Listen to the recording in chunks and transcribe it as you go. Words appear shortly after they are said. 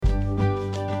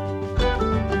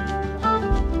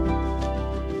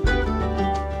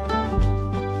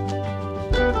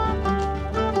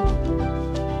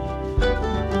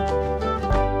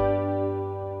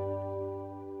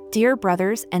Dear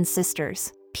brothers and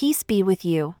sisters, peace be with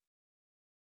you.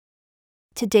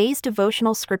 Today's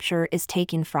devotional scripture is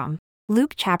taken from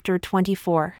Luke chapter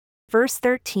 24, verse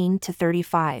 13 to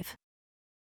 35.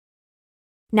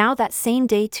 Now that same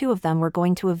day 2 of them were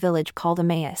going to a village called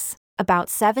Emmaus, about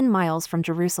 7 miles from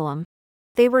Jerusalem.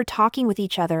 They were talking with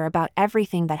each other about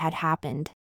everything that had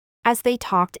happened. As they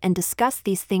talked and discussed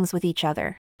these things with each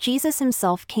other, Jesus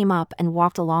himself came up and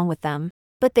walked along with them,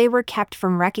 but they were kept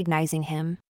from recognizing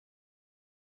him.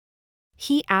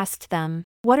 He asked them,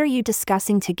 "What are you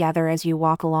discussing together as you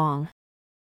walk along?"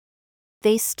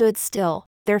 They stood still,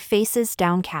 their faces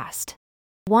downcast.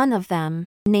 One of them,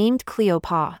 named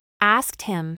Cleopas, asked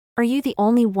him, "Are you the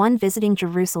only one visiting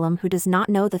Jerusalem who does not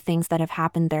know the things that have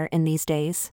happened there in these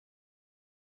days?"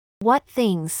 "What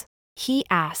things?" he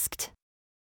asked.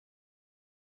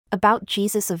 "About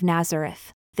Jesus of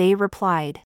Nazareth," they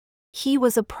replied. "He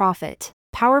was a prophet,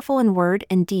 powerful in word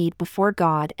and deed before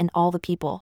God and all the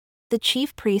people. The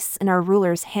chief priests and our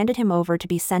rulers handed him over to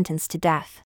be sentenced to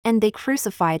death, and they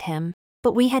crucified him,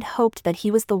 but we had hoped that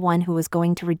he was the one who was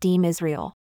going to redeem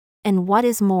Israel. And what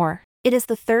is more, it is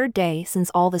the 3rd day since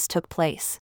all this took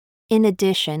place. In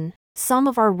addition, some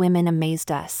of our women amazed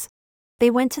us.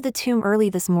 They went to the tomb early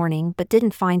this morning but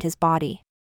didn't find his body.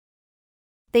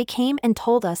 They came and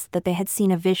told us that they had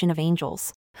seen a vision of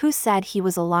angels, who said he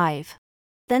was alive.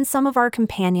 Then some of our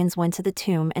companions went to the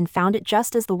tomb and found it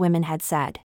just as the women had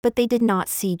said, but they did not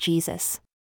see Jesus."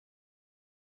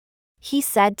 He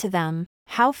said to them,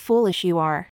 "How foolish you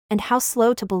are, and how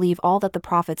slow to believe all that the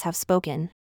prophets have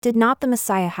spoken. Did not the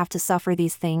Messiah have to suffer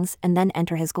these things and then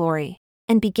enter his glory?"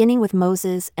 And beginning with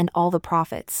Moses and all the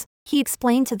prophets, he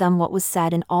explained to them what was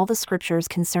said in all the scriptures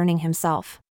concerning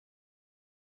himself.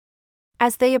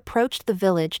 As they approached the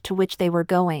village to which they were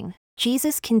going,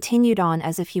 Jesus continued on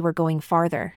as if he were going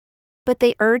farther. But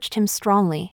they urged him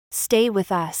strongly, "Stay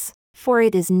with us, for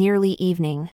it is nearly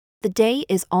evening. The day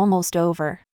is almost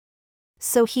over."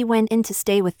 So he went in to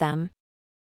stay with them.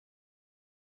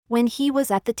 When he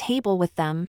was at the table with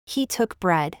them, he took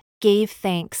bread, gave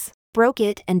thanks, broke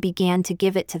it and began to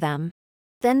give it to them.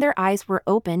 Then their eyes were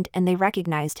opened and they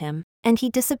recognized him, and he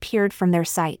disappeared from their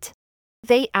sight.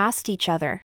 They asked each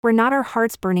other, "Were not our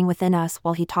hearts burning within us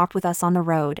while he talked with us on the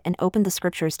road and opened the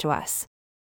scriptures to us?"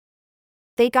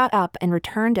 They got up and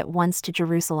returned at once to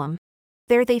Jerusalem.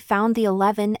 There they found the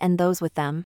 11 and those with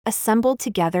them, assembled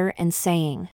together and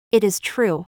saying, "It is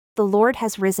true, the Lord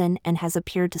has risen and has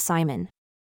appeared to Simon."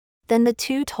 Then the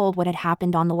 2 told what had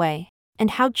happened on the way,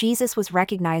 and how Jesus was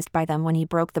recognized by them when he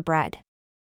broke the bread.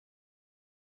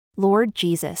 Lord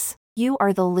Jesus, you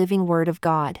are the living Word of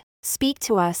God. Speak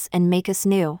to us and make us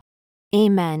new.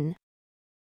 Amen.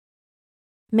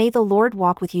 May the Lord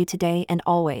walk with you today and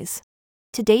always.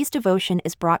 Today's devotion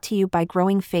is brought to you by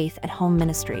Growing Faith at Home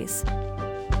Ministries.